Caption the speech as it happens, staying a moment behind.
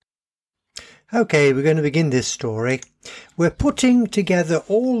Okay, we're going to begin this story. We're putting together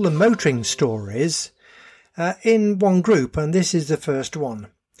all the motoring stories in one group, and this is the first one.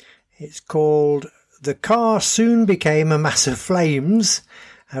 It's called The Car Soon Became a Mass of Flames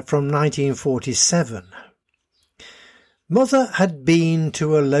from 1947. Mother had been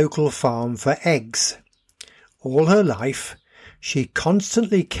to a local farm for eggs. All her life, she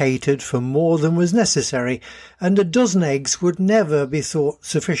constantly catered for more than was necessary, and a dozen eggs would never be thought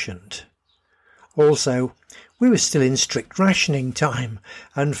sufficient. Also, we were still in strict rationing time,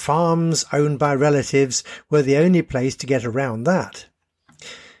 and farms owned by relatives were the only place to get around that.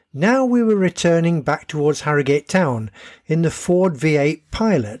 Now we were returning back towards Harrogate town in the Ford V8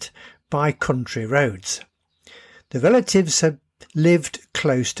 Pilot by country roads. The relatives had lived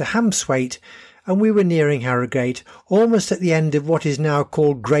close to Hampswaite, and we were nearing Harrogate, almost at the end of what is now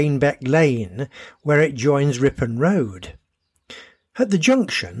called Grainbeck Lane, where it joins Ripon Road. At the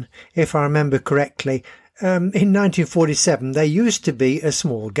junction, if I remember correctly, in 1947 there used to be a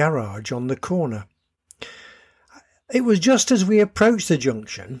small garage on the corner. It was just as we approached the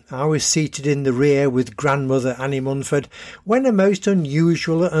junction, I was seated in the rear with grandmother Annie Munford, when a most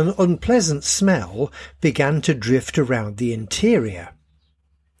unusual and unpleasant smell began to drift around the interior.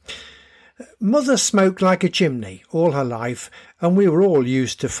 Mother smoked like a chimney all her life, and we were all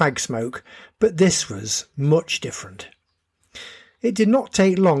used to fag smoke, but this was much different. It did not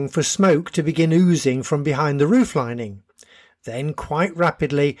take long for smoke to begin oozing from behind the roof lining. Then, quite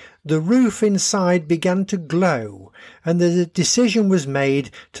rapidly, the roof inside began to glow, and the decision was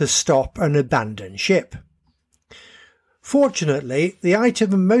made to stop and abandon ship. Fortunately, the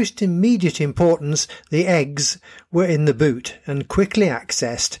item of most immediate importance, the eggs, were in the boot and quickly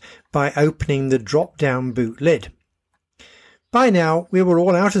accessed by opening the drop-down boot lid. By now, we were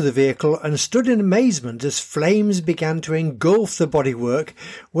all out of the vehicle and stood in amazement as flames began to engulf the bodywork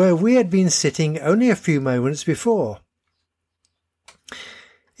where we had been sitting only a few moments before.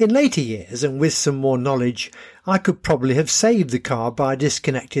 In later years, and with some more knowledge, I could probably have saved the car by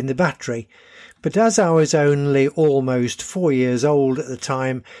disconnecting the battery, but as I was only almost 4 years old at the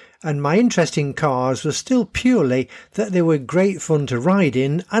time, and my interest in cars was still purely that they were great fun to ride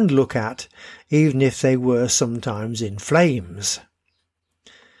in and look at, even if they were sometimes in flames.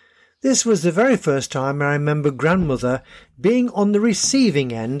 This was the very first time I remember grandmother being on the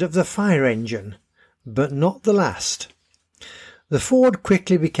receiving end of the fire engine, but not the last. The Ford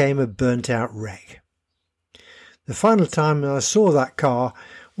quickly became a burnt-out wreck. The final time I saw that car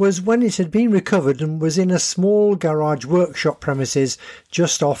was when it had been recovered and was in a small garage workshop premises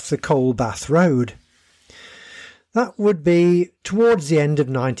just off the Coalbath Road. That would be towards the end of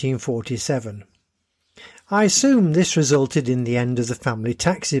 1947. I assume this resulted in the end of the family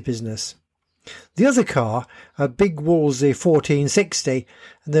taxi business. The other car, a big Wolseley 1460,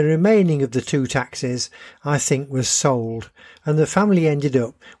 and the remaining of the two taxis, I think was sold, and the family ended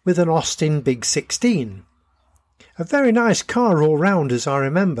up with an Austin Big 16. A very nice car all round, as I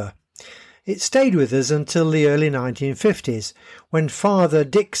remember. It stayed with us until the early 1950s, when Father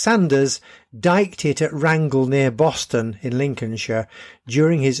Dick Sanders dyked it at Wrangle near Boston in Lincolnshire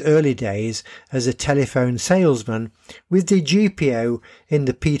during his early days as a telephone salesman with the GPO in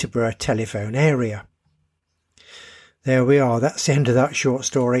the Peterborough telephone area. There we are, that's the end of that short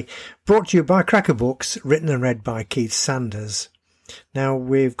story, brought to you by Cracker Books, written and read by Keith Sanders. Now,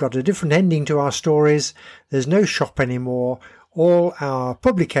 we've got a different ending to our stories. There's no shop anymore. All our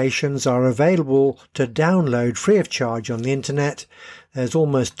publications are available to download free of charge on the internet. There's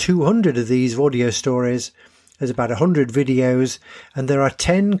almost 200 of these audio stories. There's about 100 videos, and there are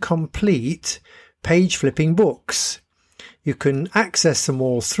 10 complete page-flipping books. You can access them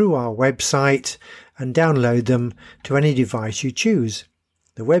all through our website and download them to any device you choose.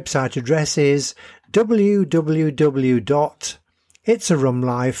 The website address is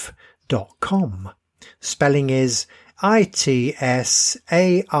www.itsarumlife.com. Spelling is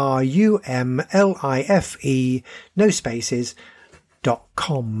ITSARUMLIFE, no spaces,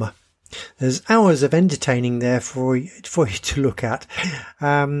 .com. There's hours of entertaining there for you to look at.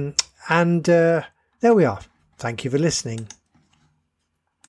 There we are. Thank you for listening.